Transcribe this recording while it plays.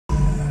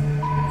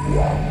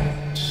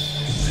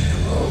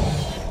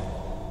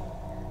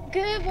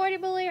Good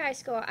morning, Beloit High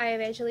School. I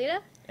am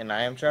Angelina. And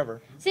I am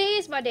Trevor. Today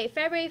is Monday,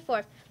 February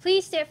 4th.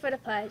 Please stand for the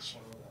pledge.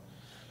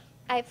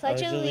 I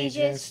pledge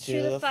allegiance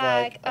to the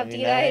flag of the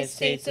United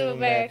States of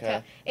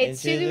America and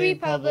to the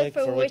republic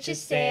for which it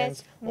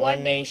stands,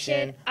 one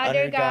nation,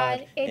 under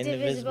God,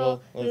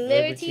 indivisible, with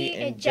liberty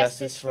and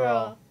justice for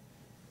all.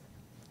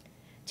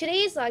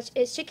 Today's lunch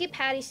is chicken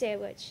patty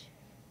sandwich.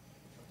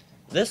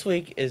 This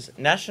week is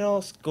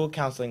National School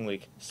Counseling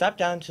Week. Stop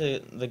down to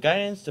the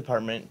guidance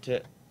department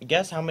to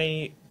guess how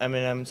many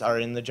M&Ms are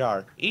in the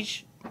jar.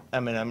 Each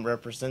M&M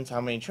represents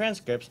how many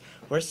transcripts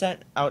were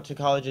sent out to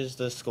colleges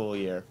this school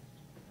year.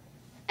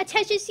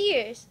 Attention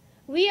seniors,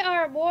 we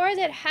are more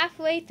than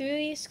halfway through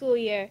the school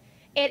year,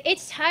 and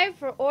it's time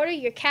for order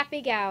your cap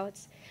and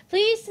gowns.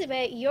 Please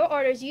submit your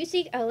orders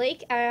using a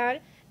link on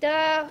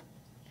the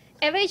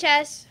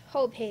MHS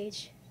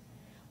homepage,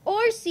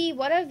 or see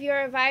one of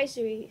your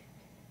advisors.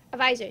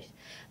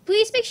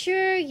 Please make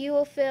sure you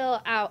will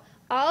fill out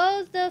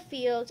all of the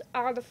fields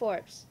on the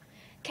forms.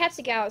 Caps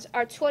and gowns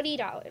are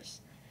 $20.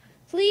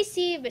 Please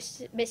see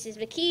Mrs.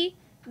 McKee,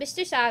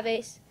 Mr.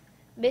 Saves,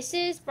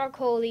 Mrs.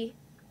 Broccoli,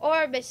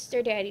 or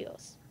Mr.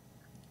 Daniels.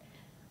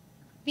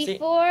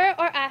 Before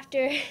or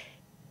after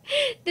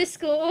the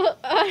school,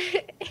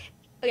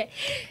 okay,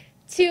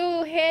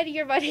 to hand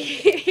your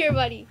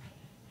money.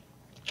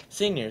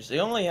 Seniors, you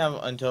only have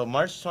until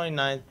March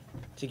 29th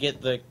to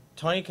get the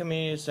 20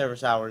 community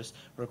service hours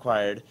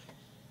required.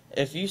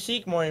 If you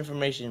seek more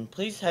information,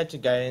 please head to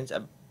guidance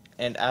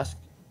and ask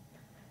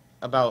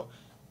about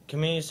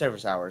community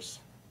service hours.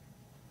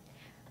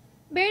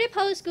 Meriden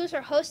Public Schools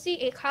are hosting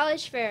a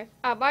college fair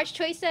on March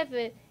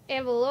 27th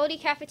in Maloney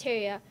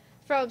Cafeteria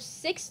from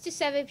 6 to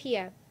 7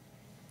 p.m.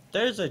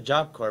 There is a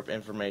Job Corps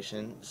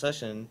information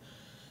session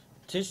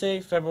Tuesday,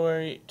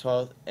 February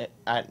 12th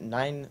at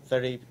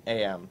 9:30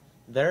 a.m.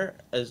 There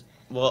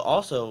will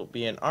also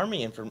be an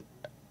Army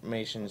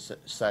information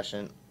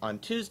session on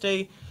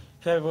Tuesday,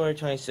 February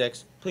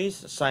 26th. Please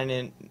sign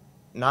in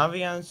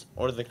Naviance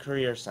or the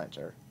Career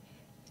Center.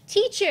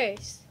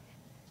 Teachers,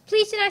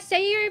 please do not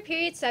send your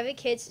period 7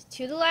 kids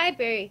to the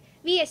library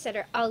media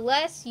center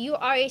unless you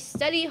are a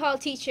study hall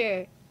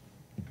teacher.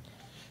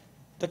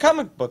 The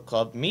Comic Book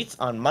Club meets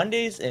on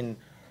Mondays in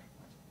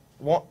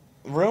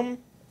room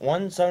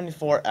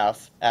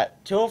 174F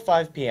at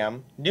 2:05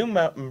 p.m. New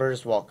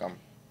members welcome.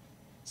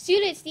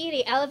 Students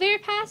needing an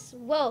elevator pass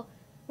will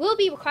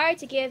be required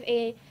to give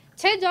a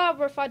 $10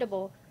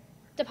 refundable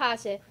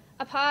deposit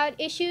upon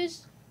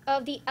issues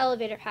of the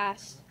elevator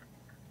pass.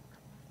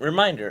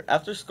 Reminder,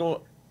 after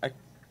school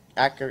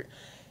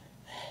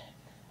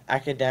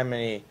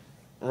academy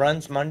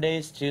runs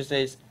Mondays,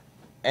 Tuesdays,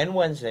 and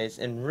Wednesdays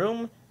in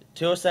room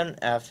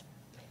 207F.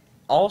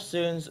 All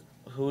students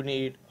who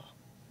need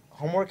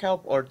homework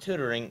help or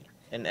tutoring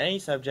in any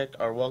subject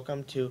are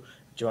welcome to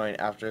join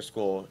after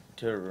school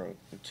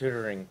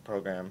tutoring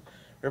program.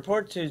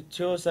 Report to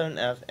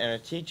 207F and a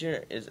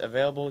teacher is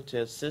available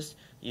to assist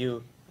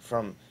you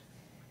from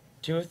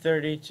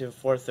 2:30 to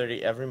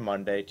 4:30 every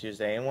Monday,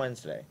 Tuesday, and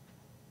Wednesday.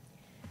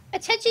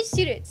 Attention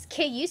students,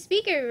 can you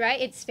speak or write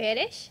in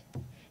Spanish?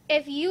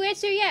 If you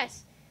answer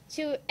yes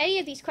to any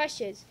of these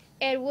questions,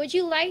 and would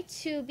you like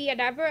to be a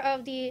member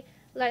of the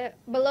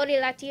Maloney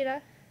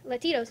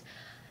Latinos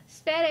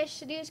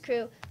Spanish news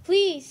crew,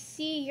 please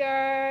see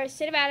your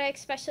cinematic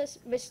specialist,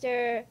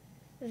 Mr.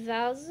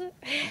 Velez.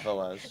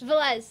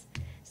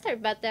 Sorry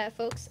about that,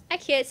 folks. I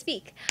can't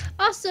speak.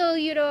 Also,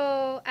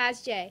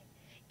 ask Jay.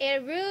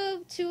 In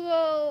room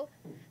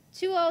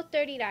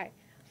 2039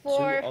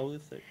 for...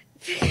 203.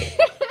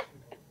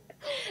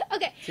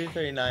 Okay.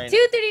 239.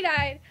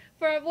 239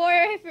 for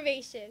more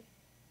information.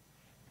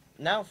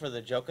 Now for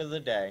the joke of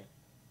the day.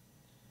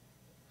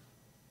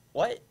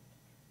 What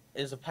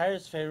is a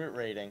pirate's favorite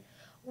rating?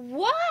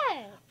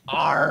 What?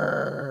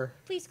 Arr!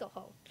 Please go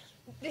home.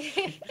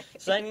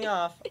 Signing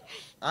off,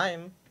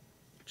 I'm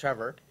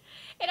Trevor.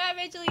 And I'm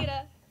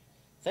Angelina.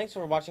 Thanks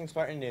for watching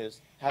Spartan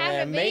News. Have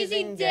an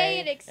amazing day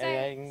and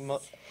exciting.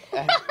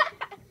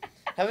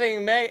 Having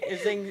an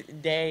amazing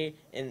day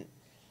in...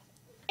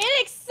 An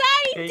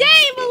exciting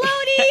day,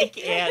 Maloney! I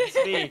can't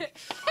speak.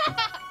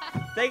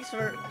 Thanks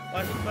for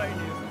watching Spartan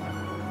News.